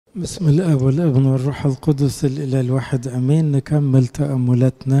بسم الاب والابن والروح القدس الاله الواحد امين. نكمل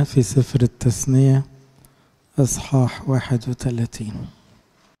تاملاتنا في سفر التثنية اصحاح 31.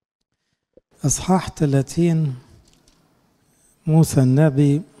 اصحاح 30 موسى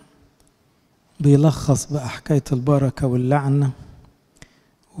النبي بيلخص بقى حكاية البركة واللعنة،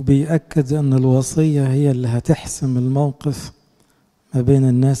 وبيأكد ان الوصية هي اللي هتحسم الموقف ما بين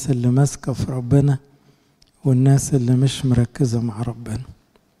الناس اللي ماسكة في ربنا والناس اللي مش مركزة مع ربنا،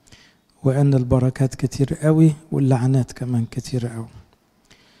 وأن البركات كتير قوي واللعنات كمان كتير قوي.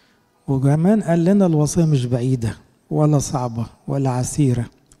 وكمان قال لنا الوصية مش بعيدة ولا صعبة ولا عسيرة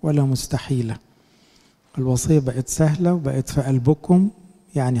ولا مستحيلة. الوصية بقت سهلة وبقت في قلبكم،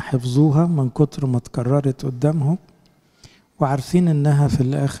 يعني حفظوها من كتر ما اتكررت قدامهم، وعارفين انها في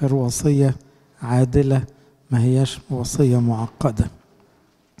الاخر وصية عادلة، ما هياش وصية معقدة.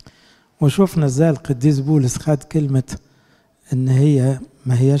 وشوفنا ازاي القديس بولس خد كلمة ان هي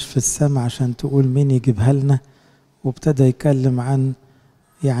ما هياش في السماء عشان تقول مين يجيبها لنا، وابتدى يتكلم عن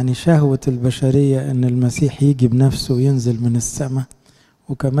يعني شهوة البشرية ان المسيح يجي بنفسه وينزل من السماء،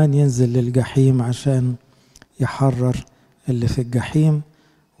 وكمان ينزل للجحيم عشان يحرر اللي في الجحيم.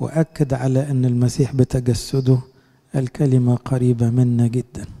 وأكد على ان المسيح بتجسده الكلمة قريبة منا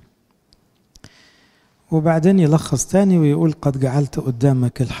جدا. وبعدين يلخص تاني ويقول قد جعلت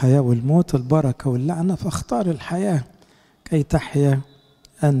قدامك الحياة والموت، البركة واللعنة، فاختار الحياة كي تحيا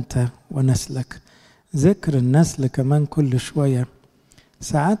أنت ونسلك. ذكر النسل كمان كل شوية.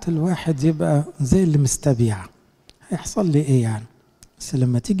 ساعات الواحد يبقى زي اللي مستبيع، هيحصل لي ايه يعني؟ بس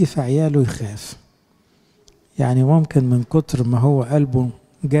لما تيجي في عياله يخاف، يعني ممكن من كتر ما هو قلبه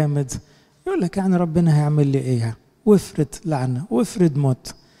جامد يقول لك يعني ربنا هيعمل لي ايه؟ وافرض لعنة وافرض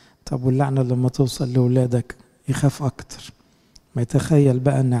موت. طب واللعنة لما توصل لأولادك يخاف أكتر، ما يتخيل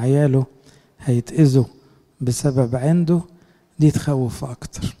بقى أن عياله هيتأذوا بسبب عنده، دي تخوف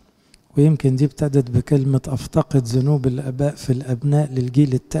أكتر. ويمكن دي ابتدت بكلمة أفتقد ذنوب الآباء في الأبناء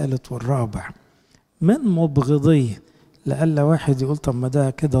للجيل الثالث والرابع من مبغضيه. لألا واحد يقول طب ما ده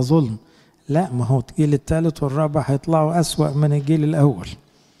كده ظلم، لا، ما هو الجيل الثالث والرابع هيطلعوا أسوأ من الجيل الأول،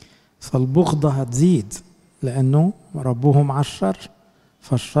 فالبغضة هتزيد لأنه ربهم على الشر،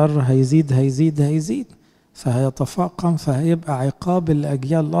 فالشر هيزيد هيزيد هيزيد، فهيتفاقم، فهيبقى عقاب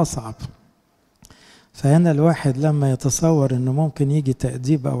الأجيال الأصعب. فهنا الواحد لما يتصور أنه ممكن يجي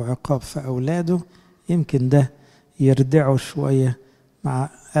تأديب أو عقاب في أولاده، يمكن ده يردعه شوية مع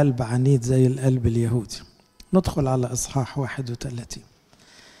قلب عنيد زي القلب اليهودي. ندخل على إصحاح 31.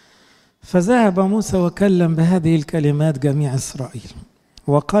 فذهب موسى وكلم بهذه الكلمات جميع إسرائيل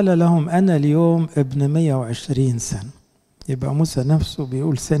وقال لهم أنا اليوم ابن 120 سنة. يبقى موسى نفسه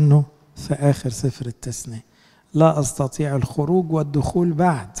بيقول سنه في آخر سفر التثنية، لا أستطيع الخروج والدخول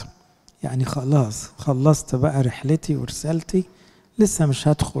بعد، يعني خلاص خلصت بقى رحلتي ورسالتي، لسه مش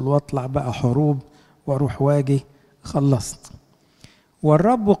هدخل واطلع بقى حروب واروح واجي، خلصت.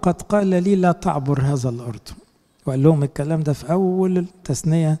 والرب قد قال لي لا تعبر هذا الأرض. وقال لهم الكلام ده في أول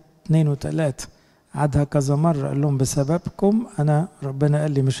التثنية 2 و3، عادها كذا مرة، قال لهم بسببكم أنا ربنا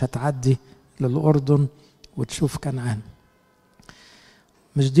قال لي مش هتعدي للأردن وتشوف كنعان.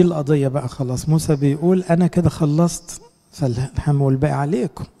 مش دي القضية بقى، خلاص موسى بيقول أنا كده خلصت، فالهم والباقي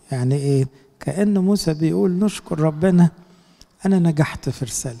عليكم. يعني إيه؟ كأن موسى بيقول نشكر ربنا أنا نجحت في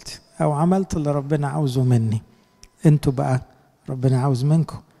رسالتي أو عملت اللي ربنا عاوزه مني، أنتوا بقى ربنا عاوز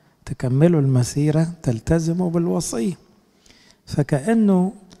منكم تكملوا المسيرة، تلتزموا بالوصية.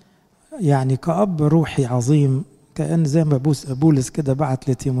 فكأنه يعني كأب روحي عظيم، كأن زي ما بولس كده بعت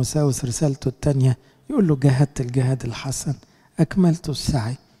لتيموساوس رسالته الثانية يقول له جاهدت الجهاد الحسن، أكملت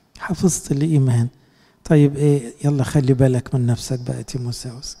السعي، حفظت الإيمان. طيب إيه؟ يلا خلي بالك من نفسك بقى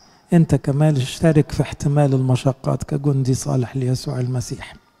تيموساوس، أنت كمان اشترك في احتمال المشقات كجندي صالح ليسوع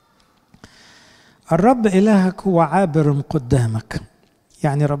المسيح. الرب إلهك هو عابر قدامك،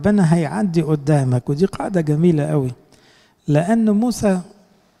 يعني ربنا هيعدي قدامك. ودي قاعدة جميلة قوي، لأن موسى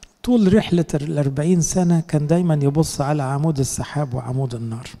طول رحلة 40 سنة كان دايما يبص على عمود السحاب وعمود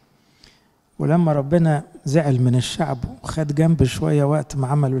النار. ولما ربنا زعل من الشعب وخد جنب شوية وقت ما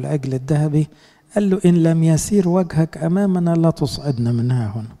عملوا العجل الذهبي، قال له إن لم يسير وجهك أمامنا لا تصعدنا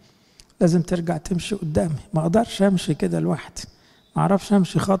منها هنا. لازم ترجع تمشي قدامي، ما أقدرش أمشي كده لوحدي، ما أعرفش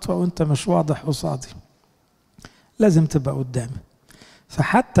أمشي خطوة وأنت مش واضح قصادي، لازم تبقى قدامي.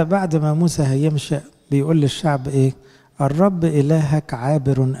 فحتى بعد ما موسى هيمشي بيقول للشعب إيه؟ الرب إلهك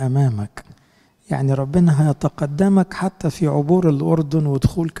عابر أمامك، يعني ربنا هيتقدمك حتى في عبور الأردن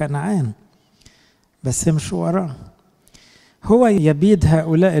ودخول كنعان، بس امشي وراه. هو يبيد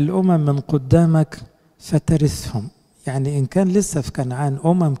هؤلاء الأمم من قدامك فترثهم، يعني إن كان لسه في كنعان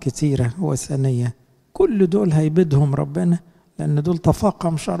أمم كتيرة وثنية، كل دول هيبيدهم ربنا لأن دول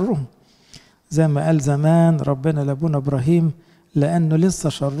تفاقم شرهم، زي ما قال زمان ربنا لابونا إبراهيم، لأنه لسه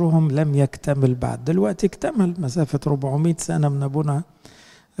شرهم لم يكتمل بعد. دلوقتي اكتمل، مسافة 400 سنة من أبونا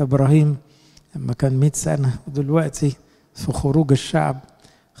إبراهيم لما كان 100 سنة، ودلوقتي في خروج الشعب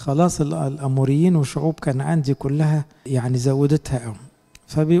خلاص الأموريين وشعوب كنعان دي كلها يعني زودتها قوي.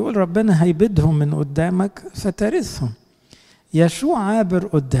 فبيقول ربنا هيبدهم من قدامك فترثهم. يشوع عابر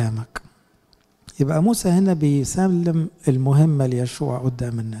قدامك. يبقى موسى هنا بيسلم المهمة ليشوع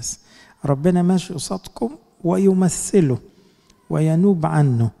قدام الناس. ربنا ماشي قصادكم ويمثله وينوب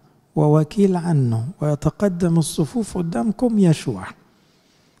عنه ووكيل عنه ويتقدم الصفوف قدامكم يشوع،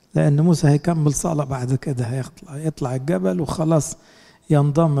 لأن موسى هيكمل صلاة بعد كده، هيطلع الجبل وخلاص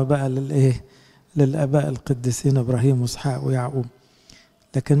ينضم بقى للآباء القديسين إبراهيم وإسحاق ويعقوب.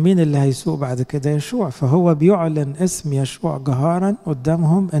 لكن مين اللي هيسوق بعد كده؟ يشوع. فهو بيعلن اسم يشوع جهارا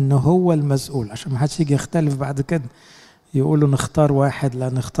قدامهم انه هو المسؤول، عشان ما حدش يجي يختلف بعد كده يقولوا نختار واحد. لا،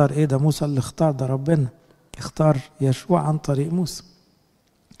 نختار ايه؟ ده موسى اللي اختار، ده ربنا اختار يشوع عن طريق موسى.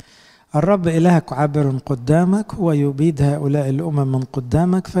 الرب إلهك عابر قدامك، هو يبيد هؤلاء الأمم من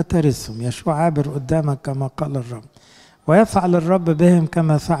قدامك فترثهم. يشوع عابر قدامك كما قال الرب، ويفعل الرب بهم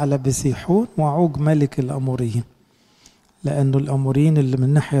كما فعل بسيحون وعوج ملك الأموريين. لأنه الأموريين اللي من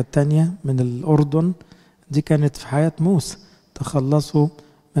الناحية التانية من الأردن دي كانت في حياة موسى، تخلصوا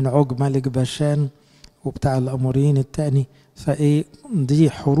من عوج ملك باشان وبتاع الأموريين التاني، فإيه دي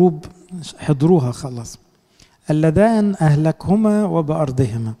حروب حضروها خلاص. اللذان أهلكهما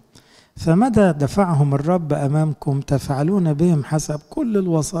وبأرضهما، فمدى دفعهم الرب أمامكم تفعلون بهم حسب كل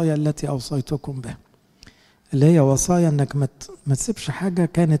الوصايا التي أوصيتكم بها، اللي هي وصايا أنك ما تسيبش حاجة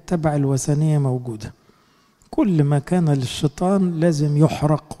كانت تبع الوثنية موجودة. كل ما كان للشيطان لازم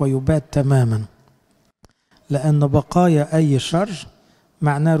يحرق ويباد تماما، لأن بقايا أي شر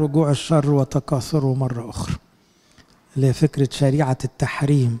معناه رجوع الشر وتكاثره مرة أخرى، اللي هي فكرة شريعة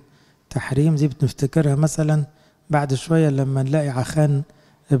التحريم. تحريم دي بنفتكرها مثلا بعد شوية لما نلاقي عخان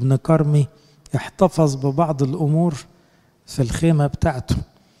ابن كرمي يحتفظ ببعض الأمور في الخيمة بتاعته،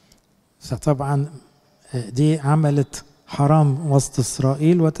 فطبعا دي عملت حرام وسط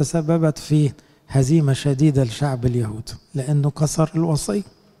إسرائيل وتسببت في هزيمة شديدة لشعب اليهود لأنه كسر الوصي.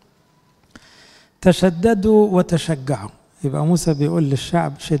 تشددوا وتشجعوا. يبقى موسى بيقول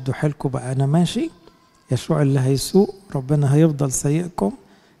للشعب شدوا حيلكم بقى، أنا ماشي، يشوع اللي هيسوق، ربنا هيفضل سيئكم،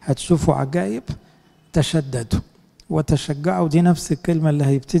 هتشوفوا عجائب. تشددوا وتشجعوا، دي نفس الكلمة اللي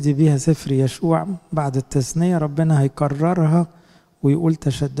هيبتدي بيها سفر يشوع بعد التثنية، ربنا هيكررها ويقول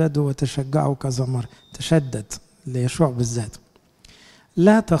تشددوا وتشجعوا كذا مرة. تشدد ليشوع بالذات.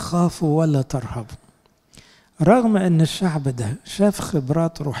 لا تخافوا ولا ترهبوا. رغم ان الشعب ده شاف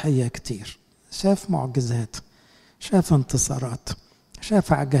خبرات روحية كتير، شاف معجزات، شاف انتصارات،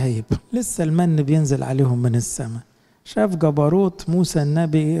 شاف عجائب، لسه المن بينزل عليهم من السماء، شاف جبروت موسى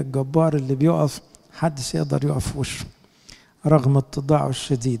النبي الجبار اللي بيقف محدش يقدر يقف وشه رغم اتضاعه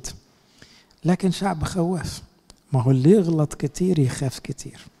الشديد. لكن شعب خواف، ما هو اللي يغلط كتير يخاف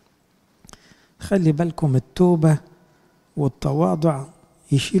كتير. خلي بالكم، التوبة والتواضع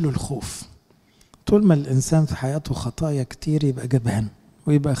يشيلوا الخوف. طول ما الإنسان في حياته خطايا كتير يبقى جبان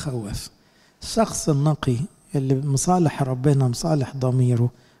ويبقى خواف. الشخص النقي اللي مصالح ربنا، مصالح ضميره،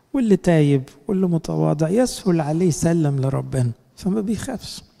 واللي تايب واللي متواضع يسهل عليه يسلم لربنا فما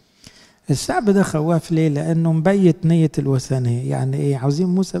بيخافش. الشعب ده خواف ليه؟ لأنه مبيت نية الوثنية. يعني إيه؟ عاوزين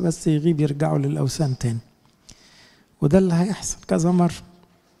موسى بس يغيب يرجعوا للأوثان تاني، وده اللي هيحصل كذا مرة.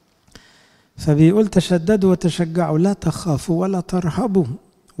 فبيقول تشددوا وتشجعوا، لا تخافوا ولا ترهبوا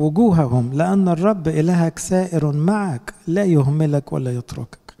وجوههم، لأن الرب إلهك سائر معك لا يهملك ولا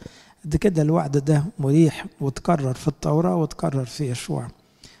يتركك. ده كده الوعد ده مريح، وتكرر في التوراة وتكرر في يشوع.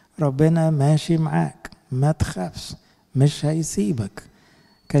 ربنا ماشي معاك، ما تخافش، مش هيسيبك.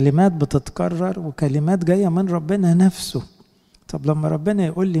 كلمات بتتكرر وكلمات جاية من ربنا نفسه. طب لما ربنا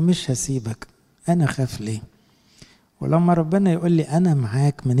يقول لي مش هسيبك، أنا خاف ليه؟ ولما ربنا يقول لي أنا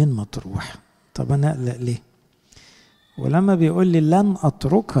معاك منين ما تروح، طب أنا أقلق ليه؟ ولما بيقول لي لن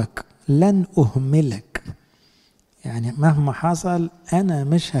أتركك لن أهملك، يعني مهما حصل أنا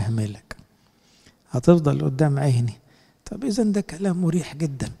مش ههملك، هتفضل قدام عيني. طب إذن ده كلام مريح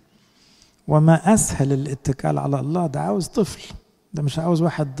جدا. وما أسهل الاتكال على الله. ده عاوز طفل، ده مش عاوز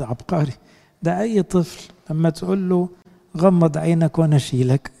واحد عبقري، ده أي طفل لما تقول له غمض عينك وأنا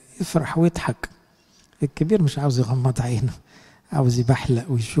أشيلك يفرح ويضحك. الكبير مش عاوز يغمض عينه، عاوز يبحلق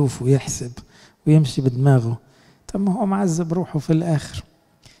ويشوف ويحسب ويمشي بدماغه. طب ما هو معذب روحه في الآخر.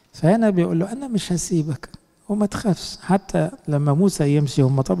 فهنا بيقول له أنا مش هسيبك وما تخافش. حتى لما موسى يمشي،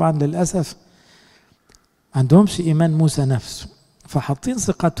 هم طبعا للأسف ما عندهمش إيمان موسى نفسه، فحاطين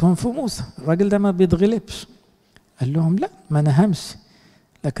ثقتهم في موسى. الراجل ده ما بيتغلبش، قال لهم لا، ما أنا همشي،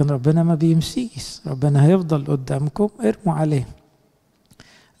 لكن ربنا ما بيمشيش، ربنا هيفضل قدامكم، ارموا عليه.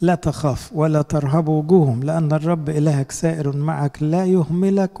 لا تخاف ولا ترهب وجوههم، لأن الرب إلهك سائر معك، لا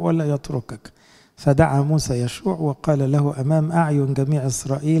يهملك ولا يتركك. فدعا موسى يشوع وقال له أمام أعين جميع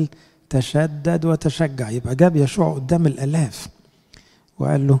إسرائيل تشدد وتشجع. يبقى جاب يشوع قدام الآلاف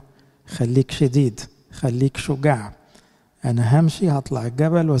وقال له خليك شديد، خليك شجاع، أنا همشي هطلع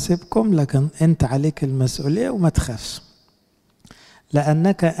الجبل واسيبكم، لكن أنت عليك المسؤولية وما تخافش،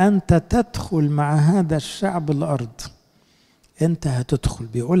 لأنك أنت تدخل مع هذا الشعب الأرض. أنت هتدخل،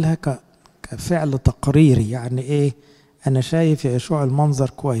 بيقولها كفعل تقريري، يعني إيه؟ أنا شايف يا يشوع المنظر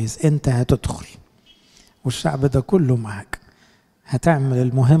كويس، أنت هتدخل والشعب ده كله معك، هتعمل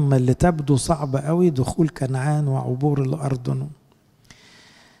المهمة اللي تبدو صعبة قوي، دخول كنعان وعبور الأرض.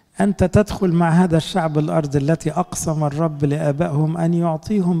 أنت تدخل مع هذا الشعب الأرض التي أقسم الرب لآبائهم أن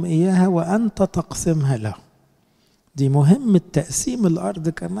يعطيهم إياها وأنت تقسمها له. دي مهمة تقسيم الأرض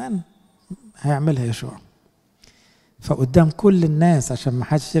كمان هيعملها يشوع، فقدام كل الناس عشان ما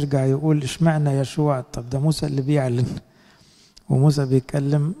حدش يرجع يقول اشمعنى يشوع، طب ده موسى اللي بيعلن وموسى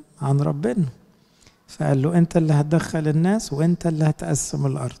بيتكلم عن ربنا. فقال له انت اللي هتدخل الناس وانت اللي هتقسم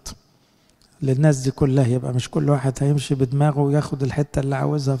الارض للناس دي كلها. يبقى مش كل واحد هيمشي بدماغه وياخد الحتة اللي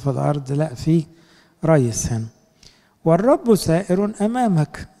عاوزها في الارض، لا، في رئيس هنا. والرب سائر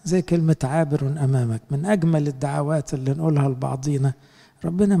امامك، زي كلمة عابر امامك، من اجمل الدعوات اللي نقولها لبعضينا.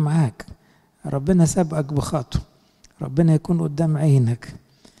 ربنا معاك، ربنا سابقك بخطوه، ربنا يكون قدام عينك،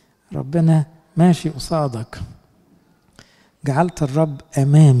 ربنا ماشي قصادك. جعلت الرب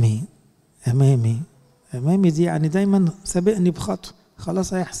امامي. امامي امامي دي يعني دايما سابقني بخطوه،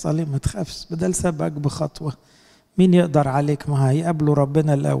 خلاص هيحصل ايه، ما تخافش، بدل سابقك بخطوه مين يقدر عليك؟ ما هيقابلوا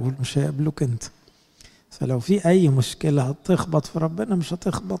ربنا الاول، مش هيقابلوك انت. فلو في اي مشكله هتخبط في ربنا مش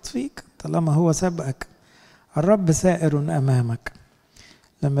هتخبط فيك طالما هو سابقك. الرب سائر امامك.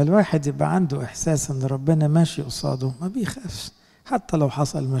 لما الواحد يبقى عنده احساس ان ربنا ماشي قصاده ما بيخافش، حتى لو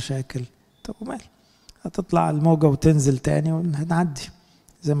حصل مشاكل، طب ومال، هتطلع الموجة وتنزل تاني وهنعدي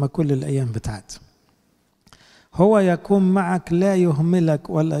زي ما كل الايام بتعدي. هو يكون معك، لا يهملك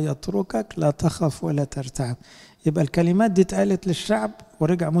ولا يتركك، لا تخف ولا ترتعب. يبقى الكلمات دي اتقالت للشعب،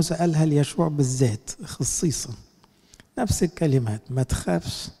 ورجع موسى قالها ليشوع بالذات خصيصا، نفس الكلمات، ما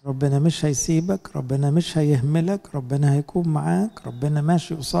تخافش، ربنا مش هيسيبك، ربنا مش هيهملك، ربنا هيكون معاك، ربنا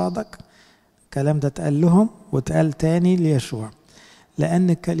ماشي قصادك. الكلام ده اتقال لهم واتقال تاني ليشوع، لأن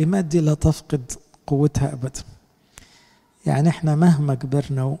الكلمات دي لا تفقد قوتها أبدا. يعني احنا مهما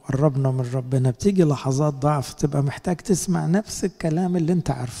كبرنا وقربنا من ربنا بتيجي لحظات ضعف تبقى محتاج تسمع نفس الكلام اللي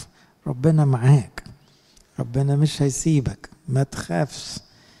انت عارفه، ربنا معاك، ربنا مش هيسيبك، ما تخافش.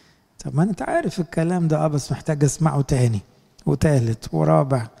 طب ما انت عارف الكلام ده، بس محتاج اسمعه تاني وتالت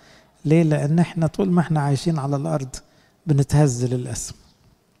ورابع. ليه؟ لان احنا طول ما احنا عايشين على الارض بنتهز للاسف.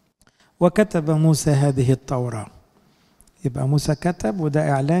 وكتب موسى هذه التوراة. يبقى موسى كتب،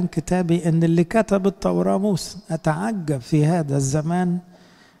 وده اعلان كتابي ان اللي كتب التوراة موسى. اتعجب في هذا الزمان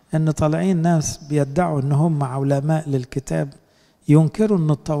ان طالعين ناس بيدعوا ان هم علماء للكتاب ينكروا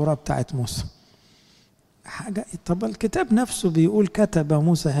ان التوراة بتاعت موسى. حاجة، طب الكتاب نفسه بيقول كتب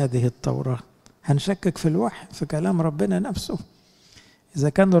موسى هذه التوراة، هنشكك في الوحي، في كلام ربنا نفسه؟ إذا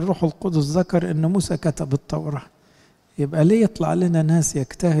كان الروح القدس ذكر إن موسى كتب التوراة، يبقى ليه يطلع لنا ناس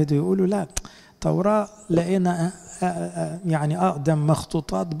يجتهدوا يقولوا لا، توراة لقينا يعني أقدم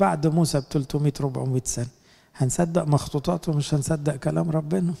مخطوطات بعد موسى ب 300-400 سنة، هنصدق مخطوطات ومش هنصدق كلام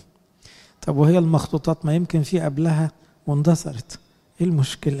ربنا؟ طب وهي المخطوطات ما يمكن في قبلها واندثرت، إيه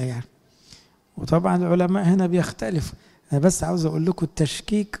المشكلة يعني؟ وطبعا العلماء هنا بيختلفوا. أنا بس عاوز أقول لكم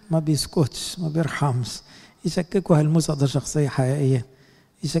التشكيك ما بيسكتش، ما بيرحمش. يشككوا هل موسى ده شخصية حقيقية،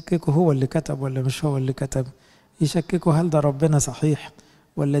 يشككوا هو اللي كتب ولا مش هو اللي كتب، يشككوا هل ده ربنا صحيح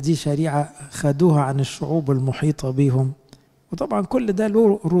ولا دي شريعة خدوها عن الشعوب المحيطة بيهم. وطبعا كل ده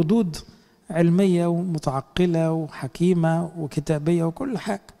له ردود علمية ومتعقلة وحكيمة وكتابية وكل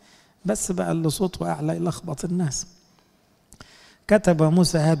حاجة، بس بقى اللي صوته أعلى يلخبط الناس. كتب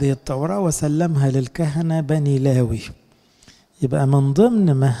موسى هذه التوراة وسلمها للكهنة بني لاوي. يبقى من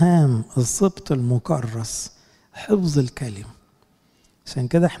ضمن مهام السبط المكرس حفظ الكلمة. عشان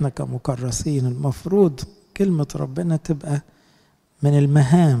كده احنا كمكرسين المفروض كلمة ربنا تبقى من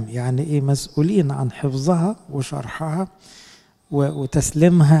المهام، يعني ايه، مسؤولين عن حفظها وشرحها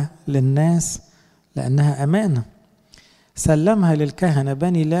وتسليمها للناس لأنها أمانة. سلمها للكهنة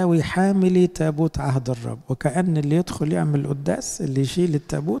بني لاوي حاملي تابوت عهد الرب. وكأن اللي يدخل يعمل القداس، اللي يشيل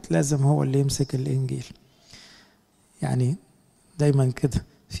التابوت لازم هو اللي يمسك الإنجيل. يعني دايما كده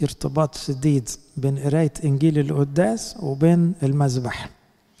في ارتباط شديد بين قراية إنجيل القداس وبين المذبح،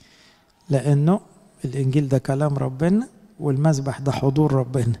 لأنه الإنجيل ده كلام ربنا، والمذبح ده حضور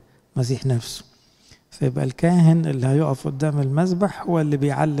ربنا مسيح نفسه. فيبقى الكاهن اللي هيقف قدام المذبح هو اللي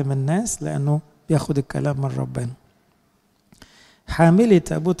بيعلم الناس، لأنه بياخد الكلام من ربنا. حاملي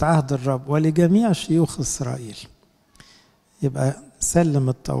تابوت عهد الرب ولجميع شيوخ إسرائيل. يبقى سلم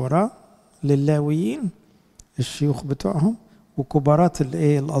التوراة للاويين الشيوخ بتوعهم وكبارات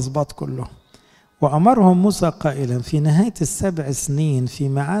الأسباط كلهم. وأمرهم موسى قائلا في نهاية 7 سنين في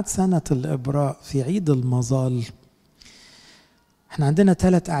ميعاد سنة الإبراء في عيد المظال. احنا عندنا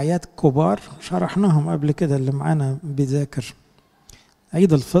 3 أعياد كبار شرحناهم قبل كده، اللي معانا بيذاكر: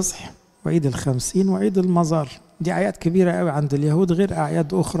 عيد الفصح وعيد الخمسين وعيد المظال. دي أعياد كبيرة قوي عند اليهود غير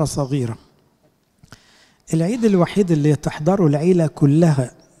أعياد أخرى صغيرة. العيد الوحيد اللي تحضره العيلة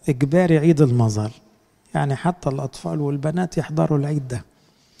كلها إجباري عيد المظال، يعني حتى الأطفال والبنات يحضروا العيد ده.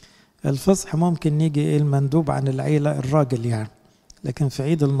 الفصح ممكن يجي المندوب عن العيلة الراجل يعني، لكن في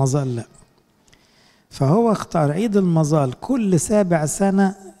عيد المظال لا. فهو اختار عيد المظال كل 7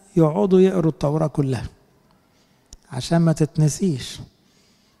 سنة يقعدوا يقروا التوراة كلها عشان ما تتنسيش،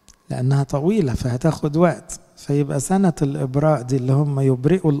 لأنها طويلة فهتاخد وقت. فيبقى سنة الإبراء دي اللي هم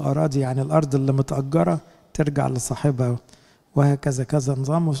يبرئوا الأراضي، يعني الأرض اللي متأجرة ترجع لصاحبها، وهكذا كذا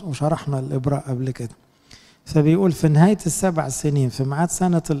نظام، وشرحنا الإبراء قبل كده. فبيقول في نهاية 7 سنين في ميعاد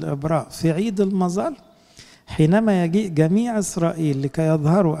سنة الإبراء في عيد المظال، حينما يجيء جميع إسرائيل لكي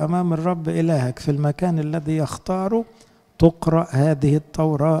يظهروا أمام الرب إلهك في المكان الذي يختاره، تقرأ هذه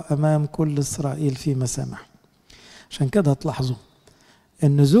التوراة أمام كل إسرائيل في مسامع. عشان كده تلاحظوا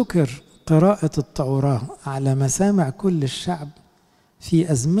أن ذكر قراءة التوراة على مسامع كل الشعب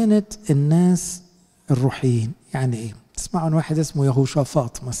في أزمنة الناس الروحيين. يعني إيه؟ تسمعوا عن واحد اسمه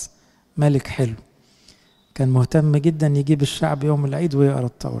يهوشافاط مثلا، ملك حلو، كان مهتم جدا يجيب الشعب يوم العيد ويقرأ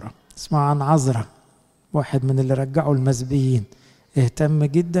التوراة. تسمعوا عن عزرا، واحد من اللي رجعوا المسبيين، اهتم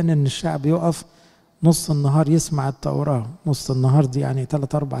جدا ان الشعب يقف نص النهار يسمع التوراة. نص النهار دي يعني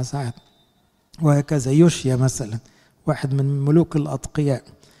 3-4 ساعات. وهكذا يوشيا مثلا، واحد من ملوك الأتقياء.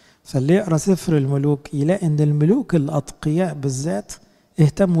 فاللي يقرأ سفر الملوك يلاقي ان الملوك الأتقياء بالذات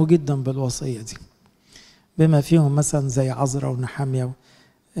اهتموا جدا بالوصية دي، بما فيهم مثلا زي عزرا ونحمية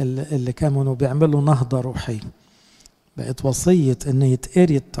اللي كانوا بيعملوا نهضة روحية. بقت وصية ان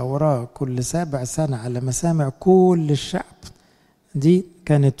يتقري التوراة كل 7 سنة على مسامع كل الشعب، دي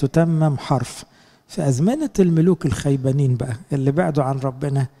كانت تتمم حرف. في أزمنة الملوك الخيبانين بقى اللي بعدوا عن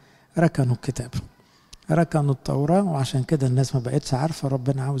ربنا، ركنوا الكتاب، ركنوا التوراة، وعشان كده الناس ما بقتش عارفة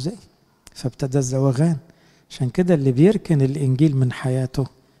ربنا عاوز ايه، فابتدى الزواغان. عشان كده اللي بيركن الإنجيل من حياته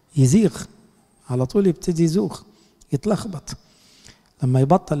يزيغ على طول، يبتدي يزوغ يتلخبط. لما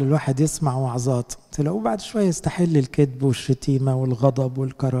يبطل الواحد يسمع وعظات تلاقوه بعد شوية يستحل الكذب والشتيمة والغضب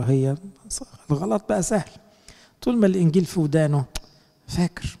والكراهية. الغلط بقى سهل، طول ما الإنجيل في ودانه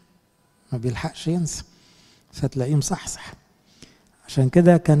فاكر، ما بيلحقش ينسى، فتلاقيه مصحصح. عشان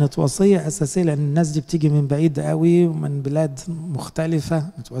كده كانت وصية أساسية، لأن الناس دي بتيجي من بعيد قوي ومن بلاد مختلفة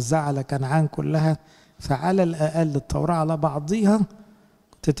متوزعة على كنعان كلها، فعلى الأقل التوراة على بعضيها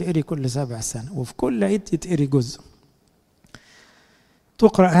تتقري كل 7 سنة، وفي كل عيد يتقري جزء.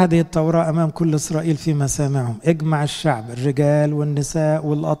 تقرأ هذه التوراة أمام كل إسرائيل في مسامعهم. اجمع الشعب، الرجال والنساء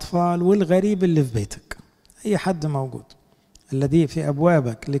والأطفال والغريب اللي في بيتك، أي حد موجود، الذي في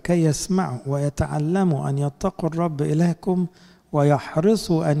أبوابك، لكي يسمعوا ويتعلموا أن يتقوا الرب إلهكم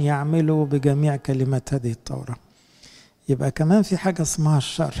ويحرصوا أن يعملوا بجميع كلمات هذه التوراة. يبقى كمان في حاجة اسمها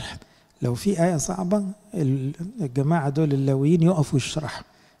الشرح. لو في آية صعبة الجماعة دول اللاويين يقفوا يشرحوا،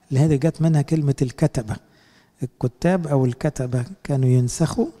 اللي هذه جت منها كلمة الكتبة. الكتاب أو الكتبة كانوا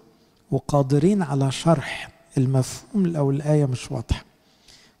ينسخوا وقادرين على شرح المفهوم أو الآية مش واضحة.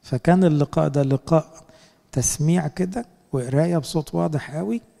 فكان اللقاء ده لقاء تسميع كده وقراية بصوت واضح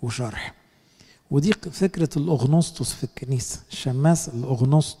قوي وشرح. ودي فكرة الأغنوسطس في الكنيسة، الشماس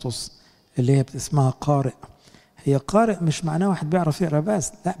الأغنوسطس اللي هي اسمها قارئ. هي قارئ مش معناه واحد بيعرف يقرأ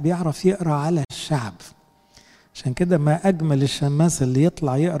بس، لا، بيعرف يقرأ على الشعب. عشان كده ما أجمل الشماس اللي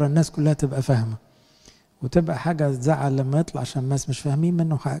يطلع يقرأ الناس كلها تبقى فاهمة، وتبقى حاجة تزعل لما يطلع شماس مش فاهمين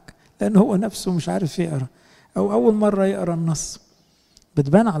منه حاجة، لأنه هو نفسه مش عارف يقرأ، أو أول مرة يقرأ النص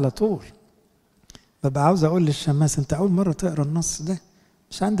بتبان على طول. ببقى عاوز أقول للشماس أنت أول مرة تقرأ النص ده،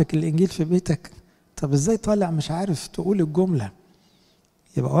 مش عندك الإنجيل في بيتك، طب إزاي طالع مش عارف تقول الجملة؟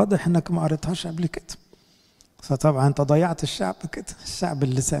 يبقى واضح إنك ما قريتهاش قبل كده. فطبعا أنت ضيعت الشعب كده، الشعب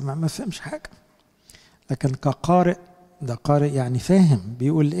اللي سامع ما فهمش حاجة. لكن كقارئ، ده قارئ يعني فاهم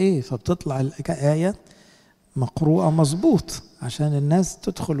بيقول إيه، فبتطلع الآية مقروءة مظبوط عشان الناس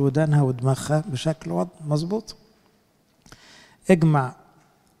تدخل ودانها ودماغها بشكل مظبوط. اجمع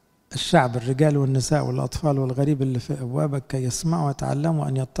الشعب، الرجال والنساء والأطفال والغريب اللي في أبوابك، كي يسمعوا ويتعلموا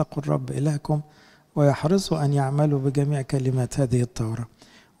أن يتقوا الرب إلهكم ويحرصوا أن يعملوا بجميع كلمات هذه التوراة.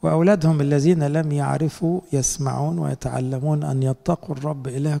 وأولادهم الذين لم يعرفوا يسمعون ويتعلمون أن يتقوا الرب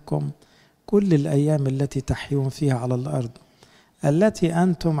إلهكم كل الأيام التي تحيون فيها على الأرض التي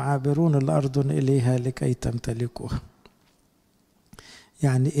أنتم عابرون الأرض إليها لكي تمتلكوها.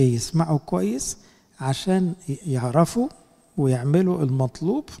 يعني إيه؟ يسمعوا كويس عشان يعرفوا ويعملوا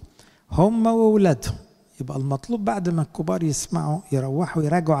المطلوب هم وأولادهم. يبقى المطلوب بعد ما الكبار يسمعوا يروحوا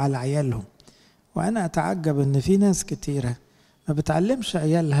يراجعوا على عيالهم. وأنا أتعجب إن في ناس كتيرة ما بتعلمش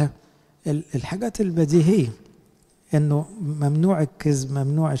عيالها الحاجات البديهية، إنه ممنوع الكذب،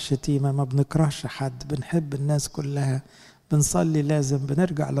 ممنوع الشتيمة، ما بنكرهش حد، بنحب الناس كلها، بنصلي لازم،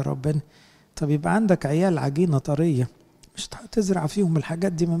 بنرجع لربنا. طب يبقى عندك عيال عجينة طرية، مش تزرع فيهم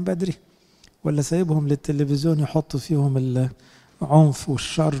الحاجات دي من بدري؟ ولا سايبهم للتلفزيون يحطوا فيهم العنف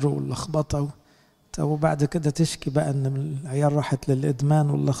والشر واللخبطة؟ طب وبعد كده تشكي بقى ان العيال راحت للإدمان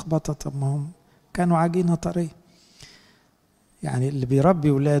واللخبطة. طب ما هم كانوا عجينة طرية. يعني اللي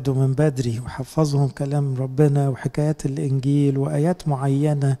بيربي ولاده من بدري وحفظهم كلام ربنا وحكايات الإنجيل وآيات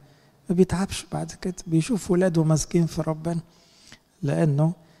معينة ما بيتعبش بعد كده، بيشوف ولاده ماسكين في ربنا،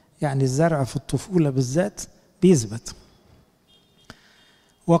 لأنه يعني الزرع في الطفولة بالذات بيثبت.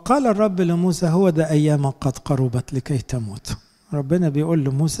 وقال الرب لموسى هو ده أيام قد قربت لكي تموت. ربنا بيقول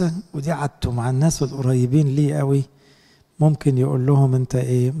لموسى، ودي عادته مع الناس القريبين ليه قوي، ممكن يقول لهم انت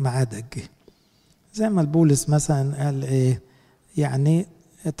ايه معادك جه، زي ما البولس مثلا قال ايه يعني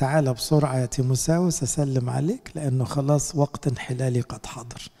تعالى بسرعة يا تيموساوس أسلم عليك لأنه خلاص وقت انحلالي قد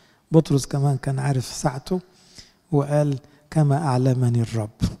حضر. بطرس كمان كان عارف ساعته وقال كما أعلمني الرب.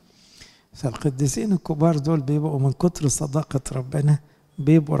 فالقديسين الكبار دول بيبقوا من كتر صداقة ربنا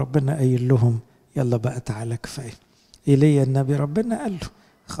بيبقوا ربنا قايل لهم يلا بقى تعالى كفاية. إيليا النبي ربنا قال له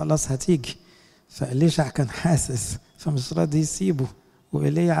خلاص هتيجي، فإليشع كان حاسس فمش راضي يسيبه،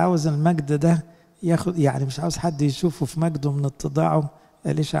 وإيليا عاوز المجد ده ياخد، يعني مش عاوز حد يشوفه في مجده من اتضاعه.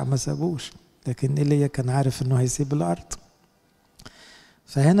 إليشع ما سابوش، لكن إيليا كان عارف انه هيسيب الأرض.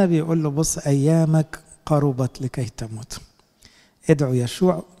 فهنا بيقول له بص أيامك قربت لكي تموت. ادعو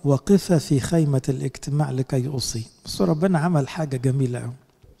يشوع وقف في خيمة الاجتماع لكي أوصي. بس ربنا عمل حاجة جميلة قوي.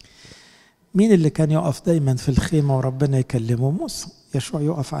 مين اللي كان يقف دايما في الخيمة وربنا يكلمه؟ موسى. يشوع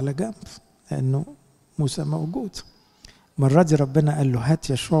يقف على جنب لأنه موسى موجود. مرة دي ربنا قال له هات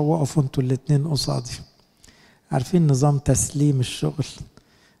يشوع وقفوا انتوا الاتنين قصادي. عارفين نظام تسليم الشغل؟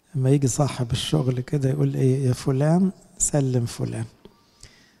 لما يجي صاحب الشغل كده يقول ايه يا فلان سلم فلان.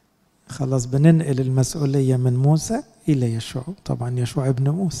 خلاص بننقل المسؤولية من موسى إلى يشوع. طبعا يشوع ابن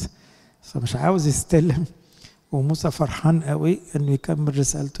موسى فمش عاوز يستلم، وموسى فرحان قوي انه يكمل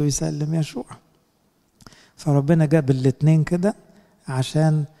رسالته ويسلم يشوع. فربنا جاب الاتنين كده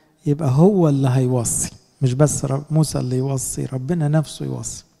عشان يبقى هو اللي هيوصي، مش بس موسى اللي يوصي، ربنا نفسه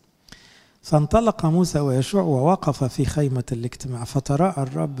يوصي. فانطلق موسى ويشوع ووقف في خيمة الاجتماع، فتراءى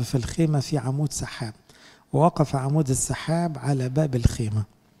الرب في الخيمة في عمود سحاب، ووقف عمود السحاب على باب الخيمة.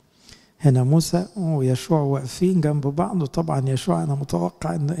 هنا موسى ويشوع واقفين جنب بعض، وطبعا يشوع أنا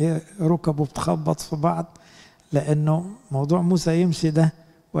متوقع أن ركبه بتخبط في بعض، لأنه موضوع موسى يمشي ده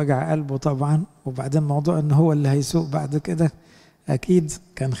وجع قلبه طبعا، وبعدين موضوع أنه هو اللي هيسوق بعد كده أكيد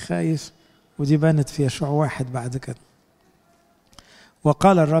كان خايف، ودي بانت في يشوع واحد بعد كده.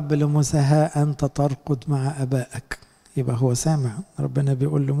 وقال الرب لموسى ها أنت ترقد مع أبائك. يبقى هو سامع ربنا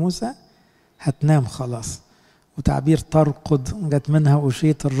بيقول لموسى هتنام خلاص. وتعبير ترقد جت منها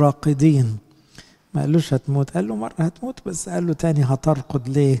أشية الراقدين، ما قالوش هتموت، قال له مرة هتموت بس قال له تاني هترقد.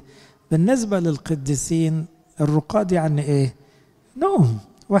 ليه؟ بالنسبة للقديسين الرقاد يعني ايه؟ نوم،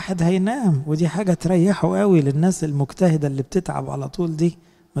 واحد هينام، ودي حاجة تريحه قوي. للناس المجتهدة اللي بتتعب على طول دي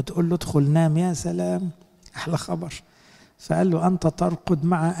ما تقول له ادخل نام يا سلام احلى خبر. فقال له أنت ترقد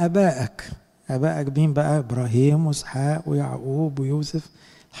مع أبائك. أبائك مين بقى؟ إبراهيم وإسحاق ويعقوب ويوسف،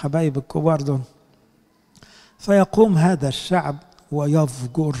 الحبايب الكبار دول. فيقوم هذا الشعب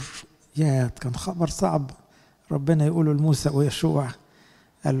ويفجر. يا كان خبر صعب ربنا يقوله لموسى ويشوع.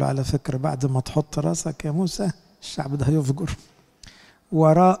 قال له على فكرة بعد ما تحط راسك يا موسى الشعب ده هيفجر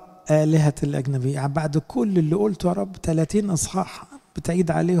وراء آلهة الأجنبية. يعني بعد كل اللي قلته يا رب 30 إصحاح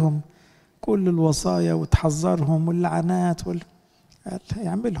بتعيد عليهم كل الوصايا وتحذرهم واللعنات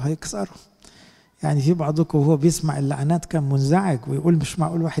هيعملوا هيكسروا. يعني في بعضكم وهو بيسمع اللعنات كان منزعج ويقول مش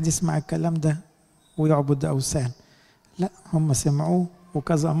معقول واحد يسمع الكلام ده ويعبد أوثان. لا، هم سمعوه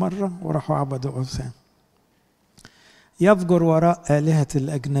وكذا مرة وراحوا عبدوا أوثان. يفجر وراء آلهة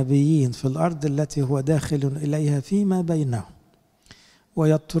الأجنبيين في الأرض التي هو داخل إليها فيما بينهم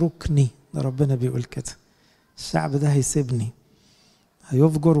ويتركني. ده ربنا بيقول كده، الشعب ده هيسيبني.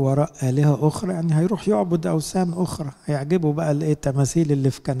 هيفجر وراء آلهة أخرى، يعني هيروح يعبد أوثان أخرى، هيعجبه بقى التماثيل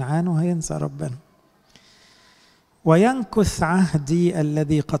اللي في كنعان وهينسى ربنا. وينكث عهدي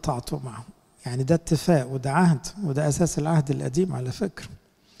الذي قطعت معه. يعني ده اتفاق وده عهد، وده أساس العهد القديم على فكرة،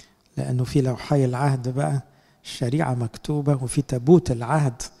 لأنه في لوحي العهد بقى الشريعة مكتوبة، وفي تابوت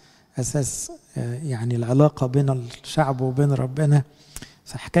العهد أساس يعني العلاقة بين الشعب وبين ربنا.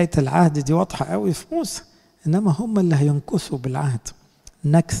 فحكاية العهد دي واضحة قوي في موسى، إنما هم اللي هينكثوا بالعهد.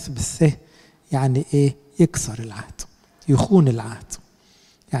 نكث بالثه يعني إيه؟ يكسر العهد، يخون العهد.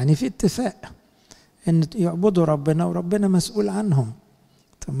 يعني في اتفاق إن يعبدوا ربنا وربنا مسؤول عنهم.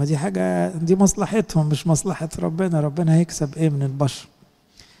 طب ما دي حاجة، دي مصلحتهم مش مصلحة ربنا. ربنا هيكسب إيه من البشر؟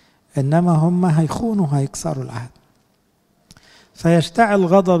 إنما هم هيخونوا، هيكسروا العهد. فيشتعل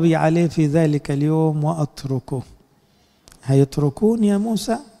غضبي عليه في ذلك اليوم وأتركه. هيتركون يا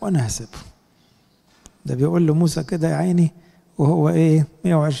موسى وأنا هسيبه. ده بيقول لموسى كده يا عيني، وهو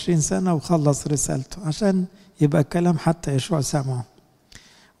 120 سنة وخلص رسالته، عشان يبقى الكلام حتى يشوع سمعه.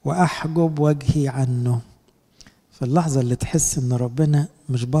 وأحجب وجهي عنه. في اللحظة اللي تحس إن ربنا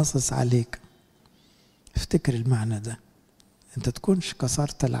مش باصص عليك، افتكر المعنى ده. أنت تكونش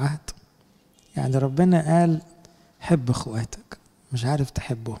كسرت العهد. يعني ربنا قال حب اخواتك، مش عارف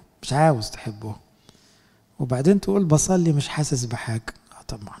تحبه، مش عاوز تحبه، وبعدين تقول بصلي مش حاسس بحاجة.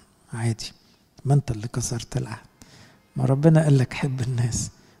 طبعا عادي، ما انت اللي كسرت العهد. ما ربنا قال لك حب الناس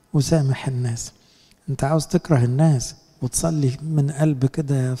وسامح الناس. انت عاوز تكره الناس وتصلي من قلب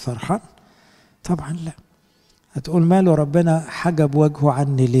كده فرحان؟ طبعا لا. هتقول ماله ربنا حجب وجهه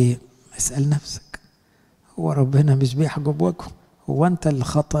عني ليه؟ اسأل نفسك، هو ربنا مش بيحجب وجهه؟ هو انت اللي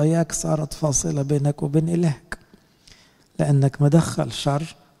خطاياك صارت فاصلة بينك وبين إلهك، لأنك مدخل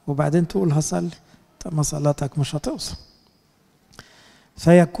شر وبعدين تقول هصلي. طب ما صلاتك مش هتوصل.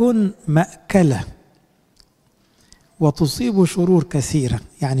 فيكون مأكلة وتصيب شرور كثيرة.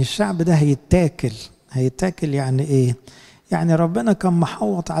 يعني الشعب ده هيتاكل يعني ايه؟ يعني ربنا كان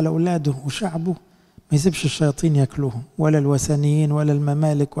محوط على أولاده وشعبه، ما يسيبش الشياطين ياكلوهم، ولا الوثنيين ولا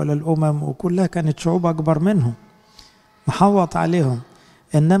الممالك ولا الأمم، وكلها كانت شعوب أكبر منهم، محوط عليهم.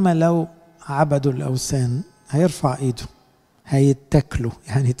 إنما لو عبدوا الأوثان هيرفع إيده، هيتاكلوا.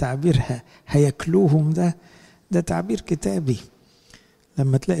 يعني تعبيرها هياكلوهم، ده تعبير كتابي.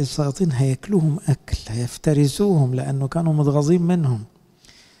 لما تلاقي الشياطين هياكلوهم أكل، هيفترسوهم لأنه كانوا متغاظين منهم.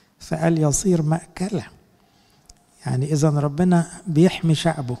 فقال يصير مأكلة. يعني إذن ربنا بيحمي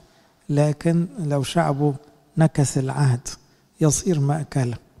شعبه، لكن لو شعبه نكث العهد يصير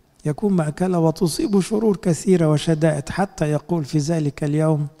مأكلة. يكون مأكلة وتصيب شرور كثيرة وشدائد، حتى يقول في ذلك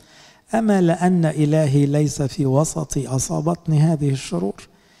اليوم أما لأن إلهي ليس في وسطي أصابتني هذه الشرور.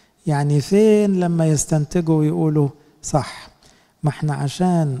 يعني فين لما يستنتجوا ويقولوا صح، ما احنا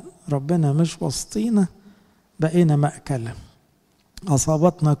عشان ربنا مش وسطينا بقينا مأكلة،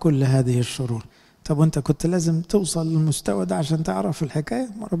 أصابتنا كل هذه الشرور. طب وانت كنت لازم توصل للمستوى ده عشان تعرف الحكاية؟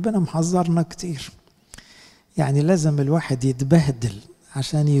 ربنا محذرنا كتير. يعني لازم الواحد يتبهدل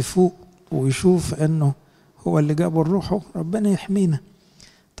عشان يفوق ويشوف انه هو اللي جابه الروح. ربنا يحمينا.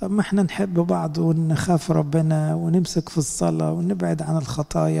 طب ما احنا نحب بعض ونخاف ربنا ونمسك في الصلاة ونبعد عن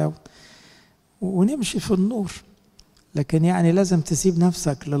الخطايا ونمشي في النور، لكن يعني لازم تسيب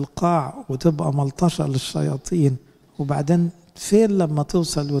نفسك للقاع وتبقى ملطشة للشياطين، وبعدين فين لما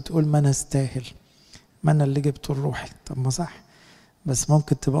توصل وتقول ما انا استاهل، ما انا اللي جبت الروحي؟ طب ما صح، بس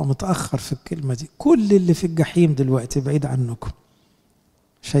ممكن تبقى متأخر في الكلمة دي. كل اللي في الجحيم دلوقتي بعيد عنكم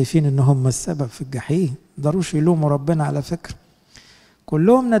شايفين ان هم السبب في الجحيم، مقدروش يلوموا ربنا على فكرة.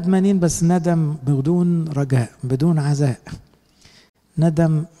 كلهم ندمانين، بس ندم بدون رجاء، بدون عزاء،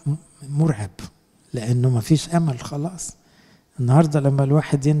 ندم مرعب، لأنه ما فيش أمل خلاص. النهاردة لما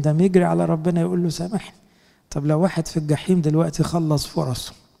الواحد يندم يجري على ربنا يقول له سامحني. طب لو واحد في الجحيم دلوقتي خلص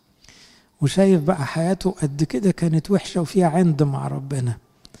فرصه وشايف بقى حياته قد كده كانت وحشة وفيها عند مع ربنا،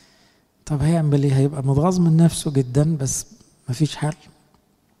 طب هيعمل ايه؟ هيبقى متغاظ من نفسه جدا، بس ما فيش حل.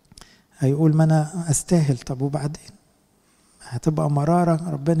 هيقول ما أنا أستاهل. طب وبعدين؟ هتبقى مرارة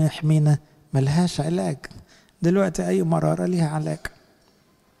ربنا يحمينا ملهاش علاج. دلوقتي أي مرارة ليها علاج.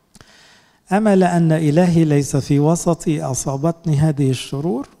 أما لأن إلهي ليس في وسطي أصابتني هذه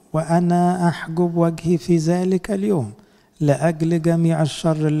الشرور، وأنا أحجب وجهي في ذلك اليوم لأجل جميع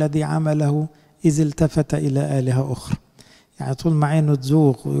الشر الذي عمله، إذ التفت إلى آلهة أخرى. يعني طول ما عينه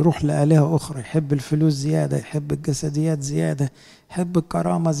تزوغ ويروح لآلهة أخرى، يحب الفلوس زيادة، يحب الجسديات زيادة، يحب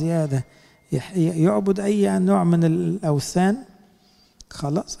الكرامة زيادة، يعبد أي نوع من الأوثان،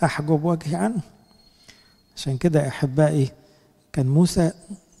 خلاص أحجب وجهي عنه. عشان كده أحبائي كان موسى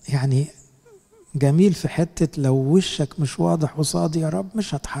يعني جميل في حتة لو وشك مش واضح قصادي يا رب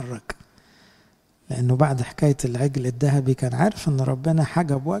مش هتحرك، لأنه بعد حكاية العجل الذهبي كان عارف أن ربنا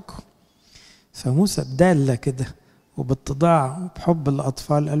حجب وجهه. فموسى بدالة كده وباتضاع وبحب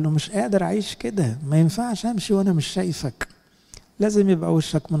الأطفال، قال له مش قادر أعيش كده، ما ينفعش أمشي وأنا مش شايفك، لازم يبقى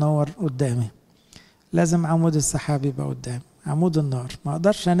وشك منور قدامي، لازم عمود السحاب يبقى قدامي، عمود النار، ما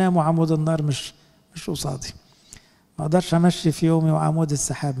أقدرش أنام وعمود النار مش قصادي، ما أقدرش أمشي في يومي وعمود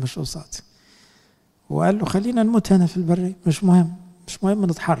السحاب مش قصادي. وقال له خلينا نموت هنا في البرية، مش مهم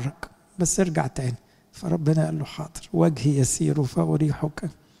نتحرك، بس ارجع تاني. فربنا قال له حاضر، وجهي يسير فأريحك،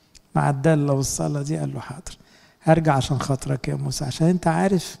 مع الدالة والصلاة دي قال له حاضر، هرجع عشان خاطرك يا موسى، عشان انت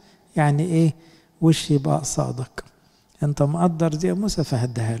عارف يعني ايه وش يبقى قصادك، انت مقدر دي يا موسى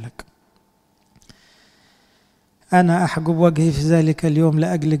فهديها لك. أنا أحجب وجهي في ذلك اليوم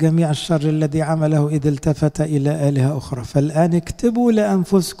لأجل جميع الشر الذي عمله إذ التفت إلى آلهة أخرى، فالآن اكتبوا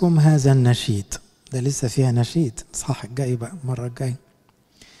لأنفسكم هذا النشيد. ده لسه فيها نشيد، صح الجاي بقى المرة الجاي.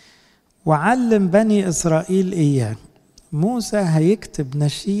 وعلم بني إسرائيل إياه. موسى هيكتب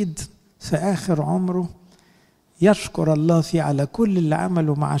نشيد في آخر عمره يشكر الله فيه على كل اللي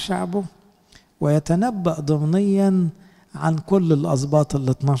عمله مع شعبه، ويتنبأ ضمنيا عن كل الأسباط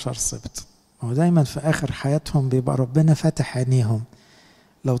 12 سبط. ودايما في آخر حياتهم بيبقى ربنا فاتح عينيهم.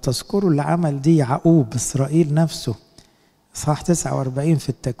 لو تذكروا اللي عمل دي يعقوب إسرائيل نفسه، صح 49 في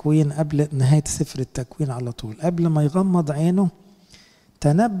التكوين، قبل نهاية سفر التكوين على طول، قبل ما يغمض عينه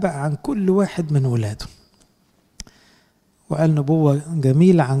تنبأ عن كل واحد من ولاده، وقال نبوة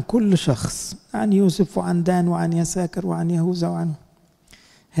جميلة عن كل شخص، عن يوسف وعن دان وعن يساكر وعن يهوذا وعن.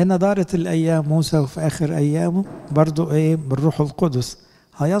 هنا دارت الأيام موسى، وفي آخر أيامه برضو بالروح القدس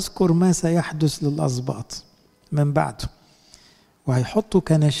هيذكر ما سيحدث للأسباط من بعده، وهيحطه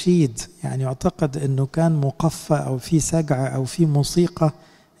كنشيد. يعني يعتقد أنه كان مقفى أو في سجع أو في موسيقى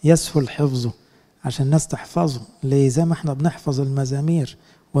يسهل حفظه عشان الناس تحفظه. ليه؟ زي ما احنا بنحفظ المزامير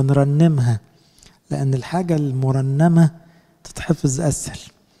ونرنمها، لأن الحاجة المرنمة تتحفظ أسهل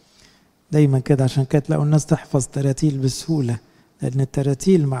دايما كده. عشان كده تلاقوا الناس تحفظ تراتيل بسهولة، لأن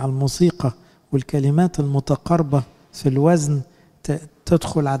التراتيل مع الموسيقى والكلمات المتقاربة في الوزن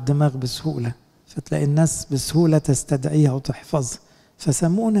تدخل على الدماغ بسهولة، فتلاقي الناس بسهولة تستدعيها وتحفظها،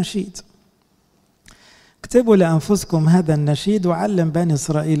 فسموه نشيد. اكتبوا لأنفسكم هذا النشيد وعلم بني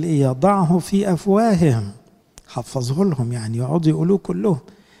إسرائيل إياه، ضعه في أفواههم، حفظه لهم، يعني يقعدوا يقولوه كلهم،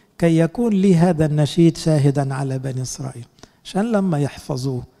 كي يكون لي هذا النشيد شاهدا على بني إسرائيل، عشان لما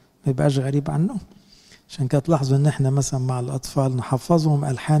يحفظوه ما يبقاش غريب عنه. عشان كده تلاحظوا ان احنا مثلا مع الأطفال نحفظهم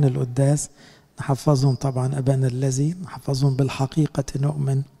ألحان القداس، نحفظهم طبعا أبانا الذي، نحفظهم بالحقيقة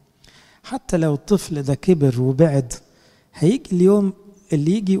نؤمن. حتى لو الطفل ده كبر وبعد، هيجي اليوم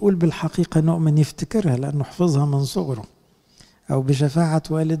اللي يجي يقول بالحقيقة نؤمن يفتكرها، لأنه حفظها من صغره، أو بشفاعة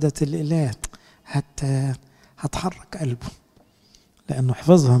والدة الإله هتحرك قلبه، لأنه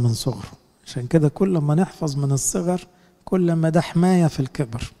حفظها من صغره. عشان كده كل ما نحفظ من الصغر كل ما ده حماية في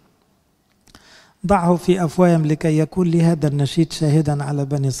الكبر. ضعه في أفواههم لكي يكون لي هذا النشيد شاهدا على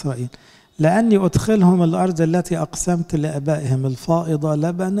بني إسرائيل، لأني أدخلهم الأرض التي أقسمت لآبائهم الفائضة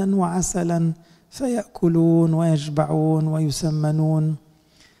لبنا وعسلا، فيأكلون ويشبعون ويسمنون.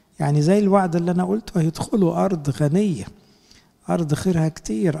 يعني زي الوعد اللي أنا قلته، هيدخلوا أرض غنية، أرض خيرها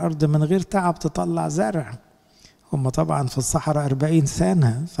كتير، أرض من غير تعب تطلع زرع. هم طبعا في الصحراء 40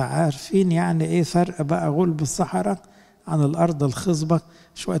 سنة، فعارفين يعني إيه فرق بقى غلب الصحراء عن الأرض الخصبة،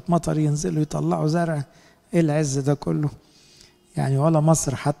 شوية مطر ينزلوا يطلعوا زرع، إيه العز ده كله؟ يعني ولا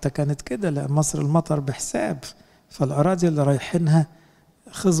مصر حتى كانت كده، لأن مصر المطر بحساب، فالأراضي اللي رايحينها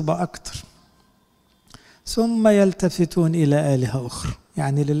خصبة أكتر. ثم يلتفتون إلى آلهة أخرى،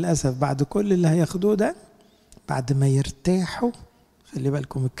 يعني للأسف بعد كل اللي هياخدوه ده، بعد ما يرتاحوا، خلي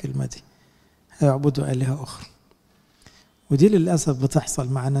بالكم الكلمة دي، هيعبدوا آلهة أخرى. ودي للأسف بتحصل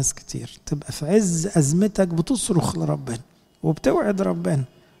مع ناس كتير، تبقى في عز أزمتك بتصرخ لربنا وبتوعد ربنا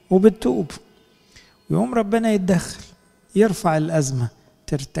وبتتوب، ويوم ربنا يتدخل يرفع الأزمة،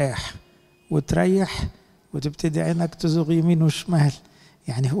 ترتاح وتريح وتبتدي عينك تزوغ يمين وشمال.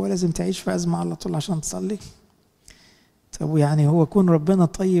 يعني هو لازم تعيش في أزمة على طول عشان تصلي؟ طب يعني هو كون ربنا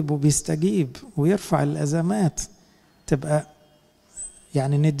طيب وبيستجيب ويرفع الأزمات تبقى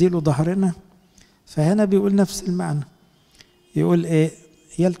يعني نديله ظهرنا؟ فهنا بيقول نفس المعنى، يقول إيه؟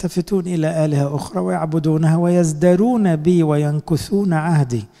 يلتفتون إلى آلهة أخرى ويعبدونها ويزدرون بي وينكثون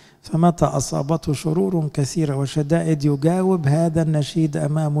عهدي، فمتى أصابته شرور كثيرة وشدائد يجاوب هذا النشيد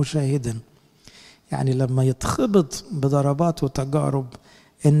أمامه شاهدا. يعني لما يتخبط بضربات وتجارب،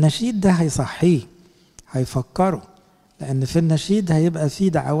 النشيد ده هيصحيه، هيفكره، لأن في النشيد هيبقى فيه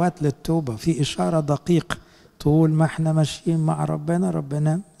دعوات للتوبة، في إشارة دقيقة، طول ما احنا ماشيين مع ربنا،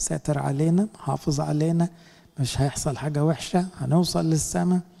 ربنا ساتر علينا، حافظ علينا، مش هيحصل حاجة وحشة، هنوصل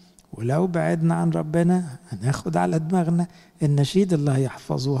للسماء. ولو بعدنا عن ربنا هناخد على دماغنا. النشيد اللي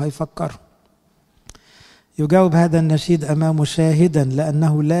هيحفظوه هيفكره. يجاوب هذا النشيد أمامه شاهدا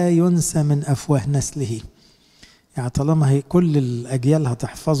لأنه لا ينسى من أفواه نسله. يعني طالما هي كل الأجيال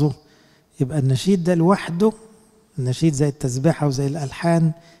هتحفظه، يبقى النشيد ده لوحده، النشيد زي التسبيحة وزي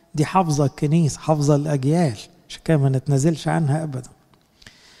الألحان دي حافظة الكنيسة، حافظة الأجيال، عشان كده ما نتنازلش عنها أبدا.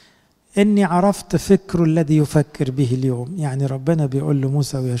 إني عرفت فكره الذي يفكر به اليوم. يعني ربنا بيقول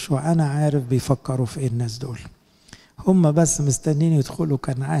لموسى ويشوع أنا عارف بيفكروا في إيه الناس دول، هم بس مستنين يدخلوا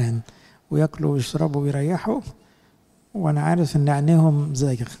كنعان ويأكلوا ويشربوا ويريحوا، وأنا عارف إن عينيهم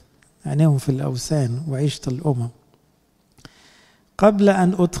زيغ، عينيهم في الأوثان وعيشة الأمم قبل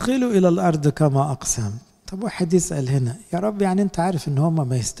أن أدخلوا إلى الأرض كما أقسم. طب واحد يسأل هنا، يا رب يعني أنت عارف إن هم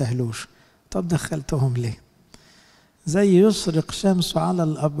ما يستاهلوش، طب دخلتهم ليه؟ زي يشرق شمس على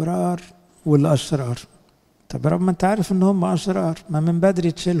الأبرار والأشرار. طب يا رب ما أنت عارف إن هم أشرار، ما من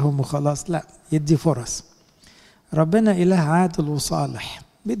بدري تشيلهم وخلاص؟ لا، يدي فرص. ربنا إله عادل وصالح،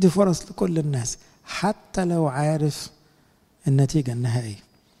 بيدي فرص لكل الناس حتى لو عارف النتيجة النهائية،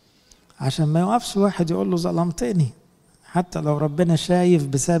 عشان ما يوقفش واحد يقول له ظلمتني. حتى لو ربنا شايف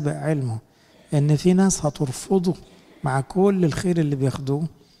بسابق علمه ان في ناس هترفضه مع كل الخير اللي بياخدوه،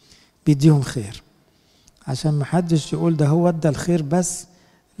 بيديهم خير عشان ما حدش يقول ده هو ادى الخير بس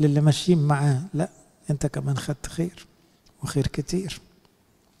للي ماشيين معاه. لا، انت كمان خدت خير وخير كتير.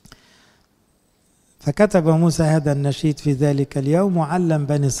 فكتب موسى هذا النشيد في ذلك اليوم وعلم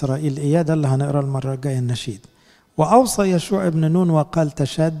بني إسرائيل إياه. ده اللي هنقرأ المرة الجاية النشيد. وأوصى يشوع ابن نون وقال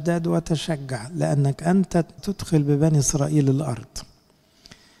تشدد وتشجع لأنك أنت تدخل ببني إسرائيل الأرض.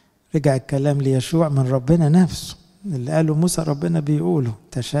 رجع الكلام ليشوع من ربنا نفسه، اللي قاله موسى ربنا بيقوله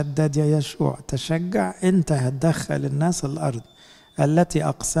تشدد يا يشوع، تشجع، أنت هتدخل الناس الأرض التي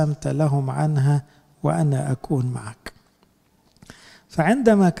أقسمت لهم عنها وأنا أكون معك.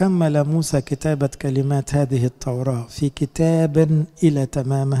 فعندما كمل موسى كتابة كلمات هذه التوراة في كتاب إلى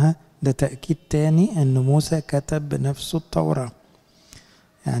تمامها، ده تأكيد تاني أن موسى كتب بنفسه التوراة.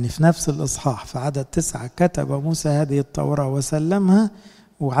 يعني في نفس الإصحاح في عدد 9 كتب موسى هذه التوراة وسلمها،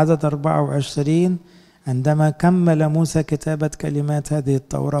 وعدد 24 عندما كمل موسى كتابة كلمات هذه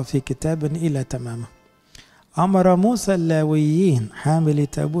التوراة في كتاب إلى تمامها، أمر موسى اللاويين حامل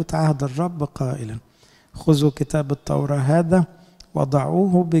تابوت عهد الرب قائلا خذوا كتاب التوراة هذا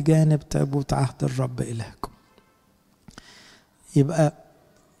وضعوه بجانب تابوت عهد الرب إلهكم. يبقى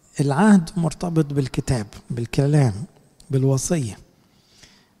العهد مرتبط بالكتاب، بالكلام، بالوصية.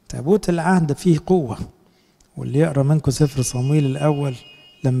 تابوت العهد فيه قوة. واللي يقرأ منكم سفر صمويل الأول،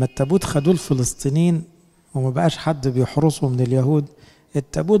 لما التابوت خدوه الفلسطينيين وما بقاش حد بيحرسه من اليهود،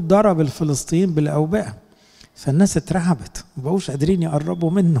 التابوت ضرب الفلسطينيين بالأوبئة، فالناس اترعبت ومبقوش قادرين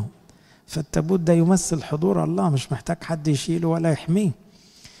يقربوا منه. فالتابوت ده يمثل حضور الله، مش محتاج حد يشيله ولا يحميه.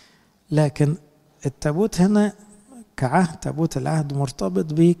 لكن التابوت هنا كعهد، تابوت العهد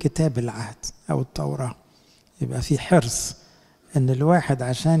مرتبط بكتاب العهد أو التوراة. يبقى في حرص أن الواحد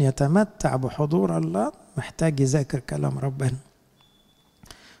عشان يتمتع بحضور الله محتاج يذاكر كلام ربنا.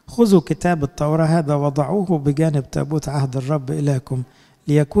 خذوا كتاب التوراة هذا وضعوه بجانب تابوت عهد الرب إلهكم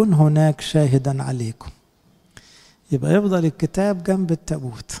ليكون هناك شاهدا عليكم. يبقى يفضل الكتاب جنب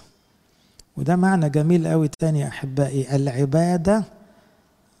التابوت. وده معنى جميل قوي تاني أحبائي، العبادة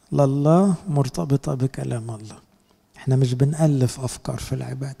لله مرتبطة بكلام الله. احنا مش بنألف أفكار في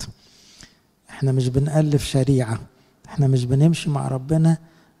العبادة، احنا مش بنألف شريعة، احنا مش بنمشي مع ربنا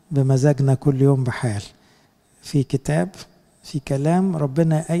بمزاجنا كل يوم بحال. في كتاب، في كلام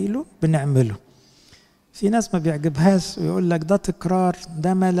ربنا قايله بنعمله. في ناس ما بيعجبهاش ويقول لك ده تكرار،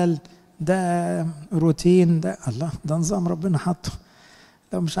 ده ملل، ده روتين، ده الله، ده نظام ربنا حطه.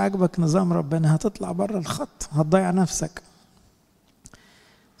 لو مش عاجبك نظام ربنا هتطلع بره الخط، هتضيع نفسك.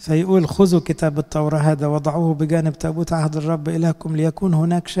 فيقول خذوا كتاب التوراة هذا وضعوه بجانب تابوت عهد الرب إلهكم ليكون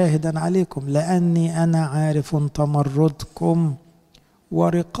هناك شاهدا عليكم لأني أنا عارف تمردكم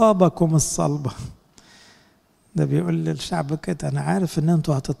ورقابكم الصلبة. ده بيقول للشعب كده، أنا عارف أن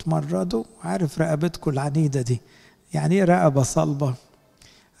أنتوا هتتمردوا وعارف رقبتكم العنيدة دي. يعني إيه رقبة صلبة؟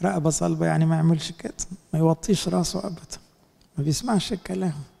 رقبة صلبة يعني ما يعملش كده، ما يوطيش راسه أبدا، ما بيسمعش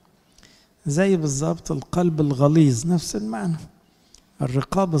الكلام. زي بالضبط القلب الغليظ، نفس المعنى.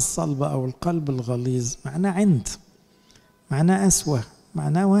 الرقاب الصلبة أو القلب الغليظ معناه معناه أسوأ،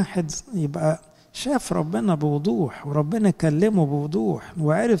 معناه واحد يبقى شاف ربنا بوضوح وربنا كلمه بوضوح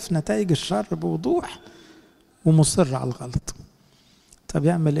وعرف نتائج الشر بوضوح ومصر على الغلط. طب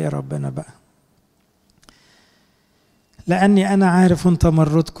يعمل إيه ربنا بقى؟ لأني أنا عارف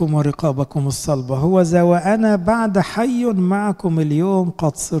تمردكم ورقابكم الصلبة هو ذا وأنا بعد حي معكم اليوم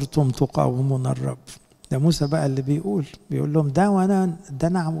قد صرتم تقاومون الرب. ده موسى بقى اللي بيقول لهم ده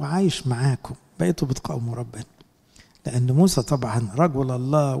أنا عايش معاكم، بقيتوا بتقاوموا ربنا. لأن موسى طبعا رجل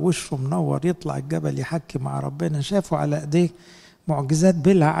الله وشه منور يطلع الجبل يحكي مع ربنا، شافوا على ايديه معجزات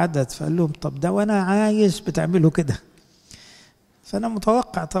بلا عدد، فقال لهم طب ده وانا عايش بتعملوا كده؟ فانا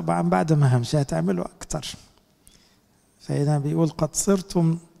متوقع طبعا بعد ما همشي هتعملوا اكتر. فهنا بيقول قد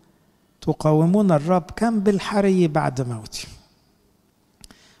صرتم تقاومون الرب كم بالحري بعد موتي.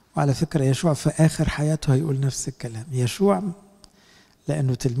 وعلى فكرة يشوع في آخر حياته هيقول نفس الكلام. يشوع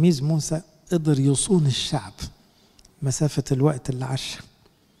لأنه تلميذ موسى قدر يصون الشعب مسافة الوقت اللي عاشه.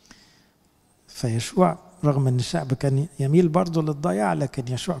 فيشوع رغم أن الشعب كان يميل برضه للضياع،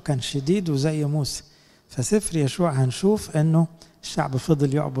 لكن يشوع كان شديد وزي موسى. فسفر يشوع هنشوف أنه الشعب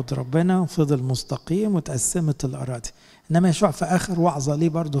فضل يعبد ربنا وفضل مستقيم وتقسمت الأراضي. إنما يشوع في آخر وعظة ليه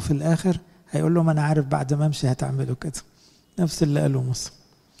برضه في الآخر هيقول لهم أنا عارف بعد ما أمشي هتعملوا كده، نفس اللي قاله موسى.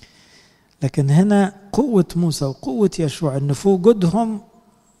 لكن هنا قوة موسى وقوة يشوع أن في وجودهم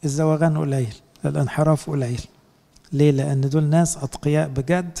الزواغان قليل، الانحراف قليل. ليه؟ لأن دول ناس أتقياء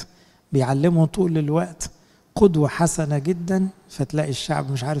بجد بيعلموا طول الوقت، قدوة حسنة جدا، فتلاقي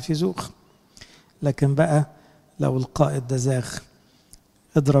الشعب مش عارف يزوغ. لكن بقى لو القائد ده زاغ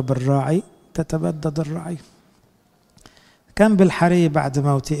اضرب الراعي تتبدد الرعي. كم بالحري بعد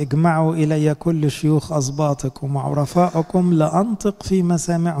موتي اجمعوا إلي كل شيوخ أسباطكم وعرفاءكم لأنطق في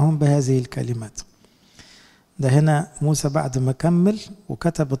مسامعهم بهذه الكلمات. ده هنا موسى بعد ما كمل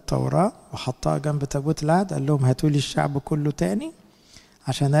وكتب التوراة وحطها جنب تابوت العهد قال لهم هاتوا لي الشعب كله تاني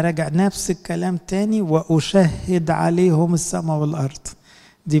عشان أراجع نفس الكلام تاني وأشهد عليهم السماء والأرض.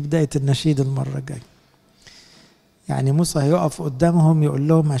 دي بداية النشيد المرة الجاية. يعني موسى هيقف قدامهم يقول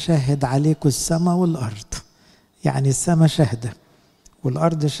لهم أشهد عليكم السماء والأرض. يعني السماء شهدة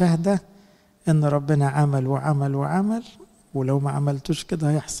والأرض شهدة إن ربنا عمل وعمل وعمل، ولو ما عملتوش كده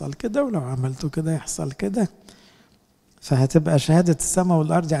هيحصل كده، ولو عملتوا كده يحصل كده. فهتبقى شهادة السماء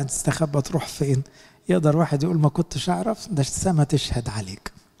والأرض. يعني تستخبى تروح فين؟ يقدر واحد يقول ما كنتش أعرف؟ ده السماء تشهد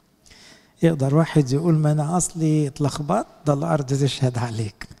عليك. يقدر واحد يقول ما أنا أصلي اتلخبط؟ ده الأرض تشهد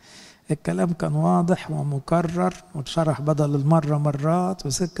عليك. الكلام كان واضح ومكرر وتشرح بدل المرة مرات،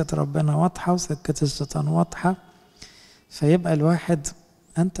 وسكة ربنا واضحة وسكة الشيطان واضحة. فيبقى الواحد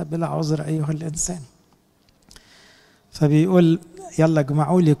أنت بلا عذر أيها الإنسان. فبيقول يلا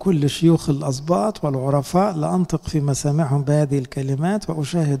اجمعوا لي كل شيوخ الأسباط والعرفاء لأنطق في مسامعهم بهذه الكلمات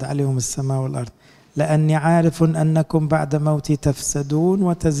وأشاهد عليهم السماء والأرض، لأني عارف أنكم بعد موتي تفسدون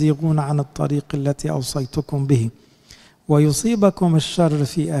وتزيغون عن الطريق التي أوصيتكم به، ويصيبكم الشر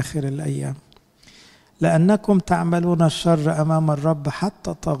في آخر الأيام، لأنكم تعملون الشر أمام الرب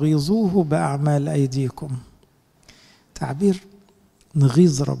حتى تغيظوه بأعمال أيديكم. تعبير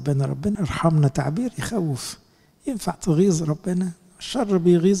نغيظ ربنا، ربنا ارحمنا، تعبير يخوف. ينفع تغيظ ربنا؟ الشر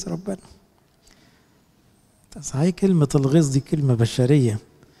بيغيظ ربنا. صحيح كلمة الغيظ دي كلمة بشرية،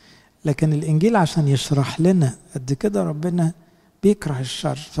 لكن الإنجيل عشان يشرح لنا قد كده ربنا بيكره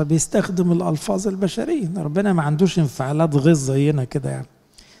الشر فبيستخدم الألفاظ البشرية. ربنا ما عندوش انفعالات غيظ زينا كده يعني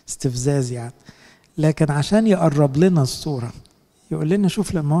استفزاز يعني، لكن عشان يقرب لنا الصورة يقول لنا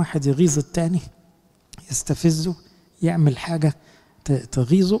شوف لما واحد يغيظ التاني يستفزه يعمل حاجة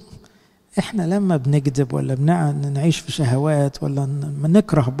تغيظه. احنا لما بنكذب ولا نعيش في شهوات ولا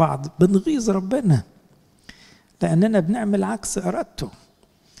نكره بعض بنغيظ ربنا لأننا بنعمل عكس إرادته،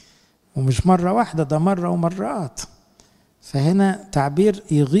 ومش مرة واحدة، ده مرة ومرات. فهنا تعبير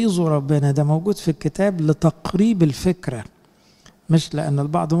يغيظ ربنا ده موجود في الكتاب لتقريب الفكرة، مش لأن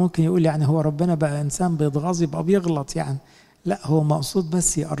البعض ممكن يقول يعني هو ربنا بقى إنسان بيتغاظ يبقى بيغلط يعني. لا، هو مقصود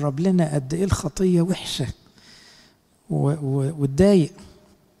بس يقرب لنا قد إيه الخطية وحشة وتضايق.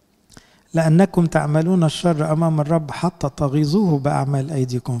 لأنكم تعملون الشر أمام الرب حتى تغيظوه بأعمال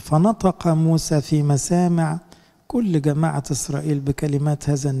أيديكم. فنطق موسى في مسامع كل جماعة إسرائيل بكلمات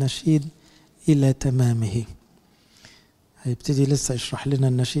هذا النشيد إلى تمامه. هيبتدي لسه يشرح لنا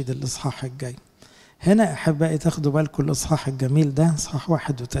النشيد الإصحاح الجاي. هنا أحبائي تاخدوا بالكم الإصحاح الجميل ده إصحاح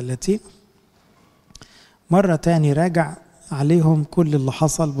 31 مرة تاني راجع عليهم كل اللي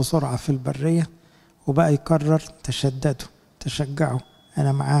حصل بسرعة في البرية، وبقى يكرر تشددوا تشجعوا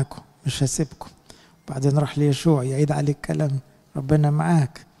أنا معاكم مش هسيبكم. بعدين راح ليشوع يعيد عليك كلام ربنا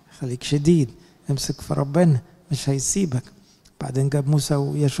معاك خليك شديد امسك في ربنا مش هيسيبك. بعدين جاب موسى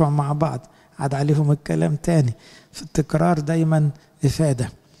ويشوع مع بعض عاد عليهم الكلام تاني. في التكرار دايما إفادة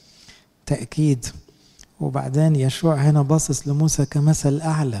تأكيد. وبعدين يشوع هنا باصص لموسى كمثل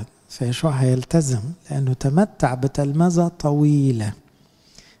أعلى، فيشوع هيلتزم لأنه تمتع بتلمذة طويلة،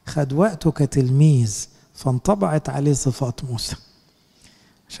 خد وقته كتلميذ فانطبعت عليه صفات موسى.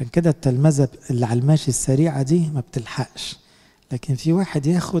 عشان كده التلمذة اللي على الماشي السريعة دي ما بتلحقش، لكن في واحد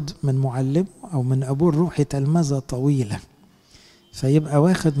ياخد من معلمه أو من أبوه الروحي تلمذة طويلة فيبقى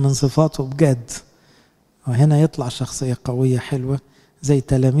واخد من صفاته بجد، وهنا يطلع شخصية قوية حلوة زي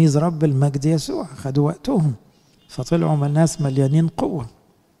تلاميذ رب المجد يسوع، خدوا وقتهم فطلعوا من الناس مليانين قوة.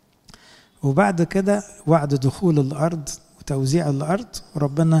 وبعد كده وعد دخول الأرض وتوزيع الأرض،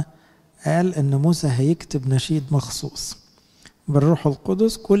 وربنا قال إن موسى هيكتب نشيد مخصوص بالروح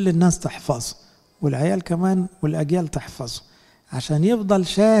القدس كل الناس تحفظه، والعيال كمان والأجيال تحفظه، عشان يفضل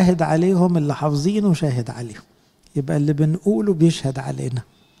شاهد عليهم، اللي حافظينه شاهد عليهم. يبقى اللي بنقوله بيشهد علينا،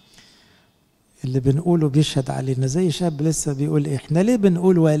 اللي بنقوله بيشهد علينا. زي شاب لسه بيقول احنا ليه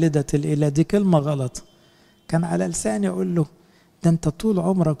بنقول والدة الإله؟ دي كلمة غلط. كان على لساني اقول له ده انت طول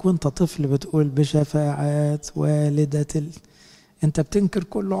عمرك وانت طفل بتقول بشفاعة والدة انت بتنكر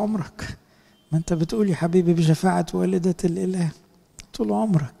كل عمرك. ما انت بتقول يا حبيبي بشفاعة والدة الإله طول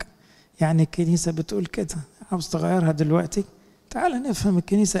عمرك. يعني الكنيسة بتقول كده، عاوز تغيرها دلوقتي؟ تعال نفهم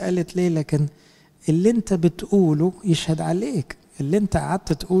الكنيسة قالت ليه. لكن اللي انت بتقوله يشهد عليك، اللي انت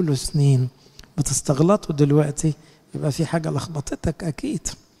قعدت تقوله سنين بتستغلطه دلوقتي، يبقى في حاجة لخبطتك أكيد.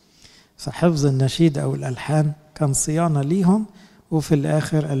 فحفظ النشيد أو الألحان كان صيانة ليهم، وفي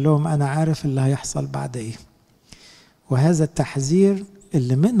الآخر قال لهم أنا عارف اللي هيحصل بعد إيه. وهذا التحذير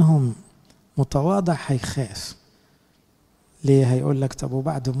اللي منهم متواضع هيخاف. ليه؟ هيقول لك طب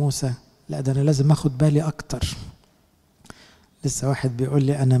وبعد موسى؟ لا ده أنا لازم أخد بالي أكتر. لسه واحد بيقول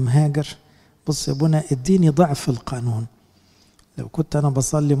لي أنا مهاجر، بص يا ابونا اديني ضعف القانون. لو كنت أنا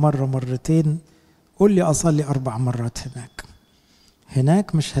بصلي مرة مرتين قول لي أصلي 4 مرات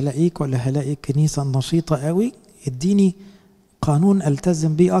هناك مش هلاقيك ولا هلاقي الكنيسة النشيطة قوي. اديني قانون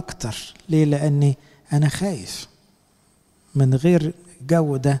ألتزم بيه أكتر. ليه؟ لأني أنا خايف من غير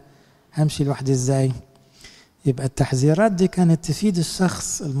الجو ده همشي لوحدي إزاي؟ يبقى التحذيرات دي كانت تفيد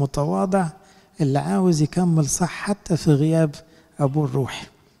الشخص المتواضع اللي عاوز يكمل صح حتى في غياب أبوه الروحي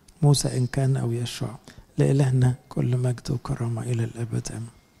موسى إن كان أو يشوع. لإلهنا كل مجد وكرامة إلى الأبد آمين.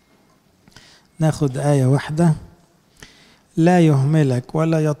 ناخد آية واحدة. لا يهملك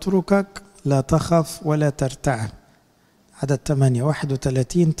ولا يتركك، لا تخف ولا ترتعب. عدد 8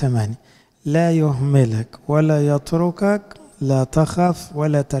 31:8. لا يهملك ولا يتركك، لا تخف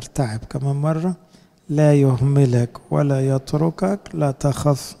ولا ترتعب. كمان مرة، لا يهملك ولا يتركك، لا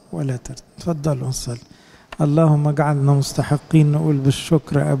تخف ولا ترتعب. تفضلوا نصلي. اللهم اجعلنا مستحقين نقول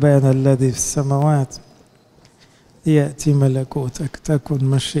بالشكر أبانا الذي في السماوات، ليأتي ملكوتك، تكن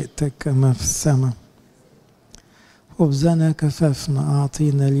مشيئتك كما في السماء. خبزنا كفافنا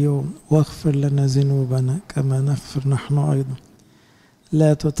أعطينا اليوم، واغفر لنا ذنوبنا كما نغفر نحن أيضا.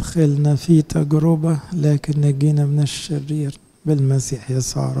 لا تدخلنا في تجربة، لكن نجينا من الشرير بالمسيح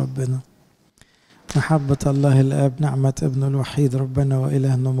يسوع ربنا. محبة الله الآب، نعمة ابن الوحيد ربنا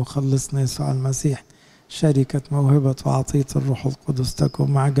وإلهنا مخلصنا يسوع المسيح، شركة موهبة وعطية الروح القدس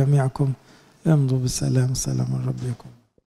تكون مع جميعكم. امضوا بسلام. سلام الرب يكون.